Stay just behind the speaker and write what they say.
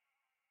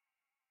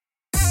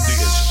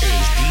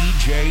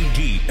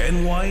D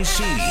NYC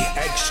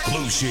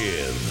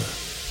exclusive.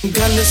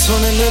 गल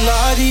सुन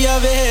लारिया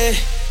वे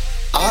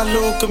आ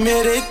लोक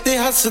मेरे ते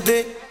हस दे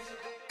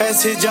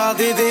पैसे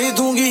ज्यादा दे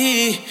दूंगी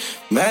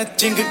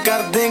मैचिंग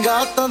कर देगा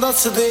तो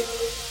दस दे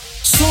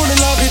सुन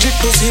ला भी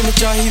बिट्टू सिम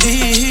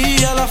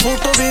चाहिदी आला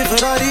फोटो वे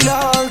फरारी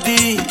लाल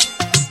दी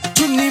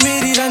चुन्नी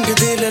मेरी रंग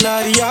दे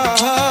लारिया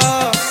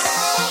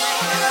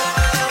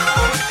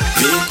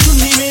वे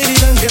चुन्नी मेरी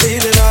रंग दे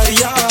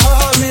लारिया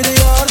मेरे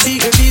यार दी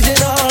गड्डी दे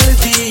नाल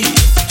दी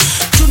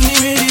चुन्नी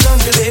मेरी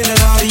रंग दे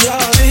लारिया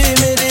वे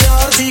मेरे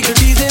यार दी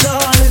गड्डी दे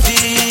नाल दी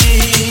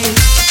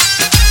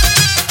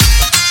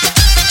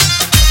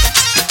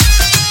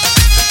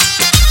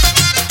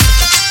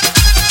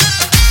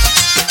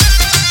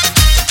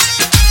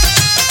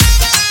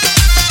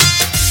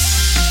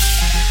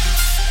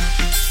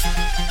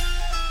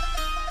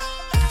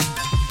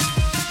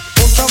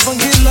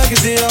पंगे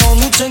लगदे आ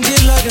ओनू चंगे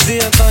लगदे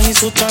आ ताही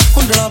सोचा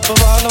कुंडला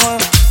पवा लवां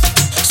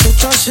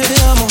सोचा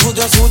शरियाम हो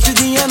जा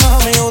सोचदियां ना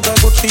मैं ओदा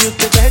गुट्टी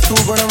उत्ते टैटू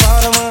बनवा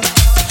लवां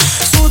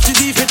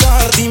सोचदी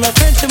फिटाल दी मैं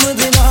फैंटम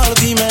दे नाल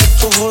दी मैं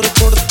इक होर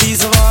कुड़ती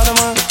सवा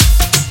लवां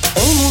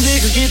ओनू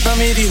देख के तां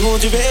मेरी हो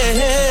जवे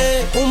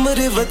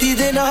उम्र वधी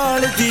दे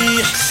नाल दी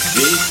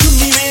वे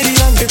चुन्नी मेरी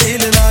रंग दे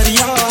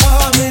लारिया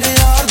मेरे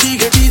यार दी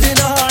गड्डी दे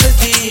नाल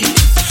दी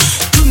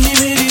चुन्नी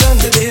मेरी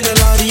रंग दे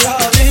लारिया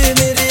वे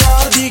मेरे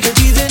यार दी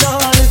गड्डी दे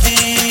नाल दी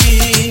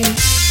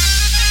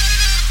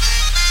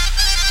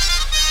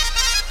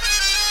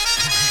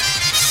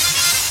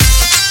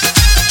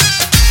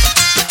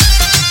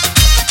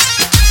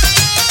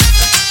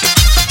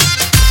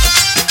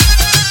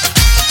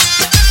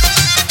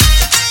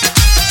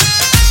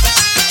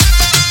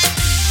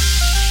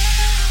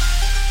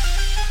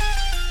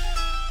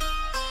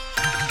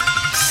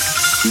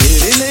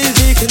मेरे लिए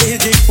देख ले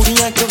जे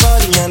कुड़ियां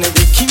कवारियां ने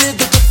देखी वे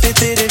दुपट्टे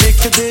तेरे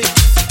विकदे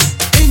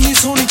इन्नी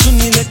सोहनी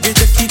चुन्नी लगे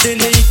जट्टी ते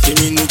लेई कि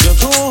मैनू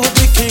जदों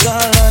देखे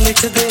गाना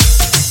लिख दे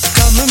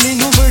कम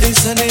मैनू बड़े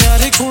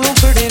सनियारे कोलों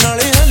खड़े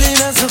नाले हले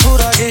मैं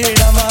सफोरा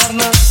गेड़ा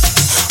मारना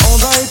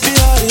आउंदा ए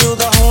प्यारे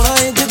ओदा होना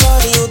ए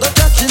जदारे ओदा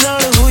टच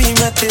नाल होई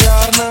मैं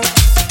तैयार ना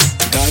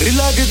डर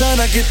लगदा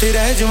ना किते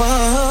रह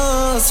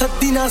जावां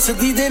सद्दी ना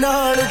सदी दे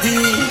नाल दी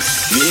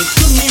वे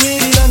चुन्नी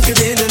मेरी रंग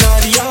दे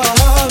लारिया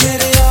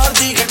मेरे यार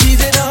दी गड्डी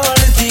दे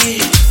नाल दी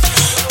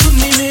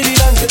चुन्नी मेरी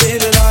रंग दे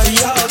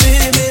लारिया वे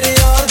मेरे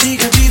यार दी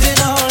गड्डी दे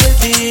नाल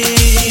दी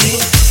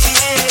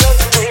मेरे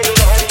रंग दे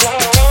लारिया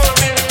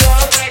मेरे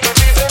यार दी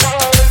गड्डी दे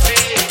नाल दी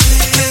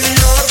मेरे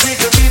यार दी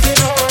गड्डी दे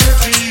नाल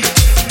दी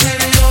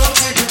मेरे यार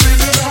दी गड्डी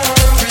दे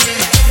नाल दी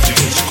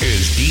This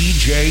is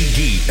DJ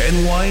D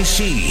NYC.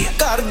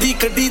 घर दी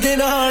गड्डी दे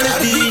नाल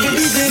दी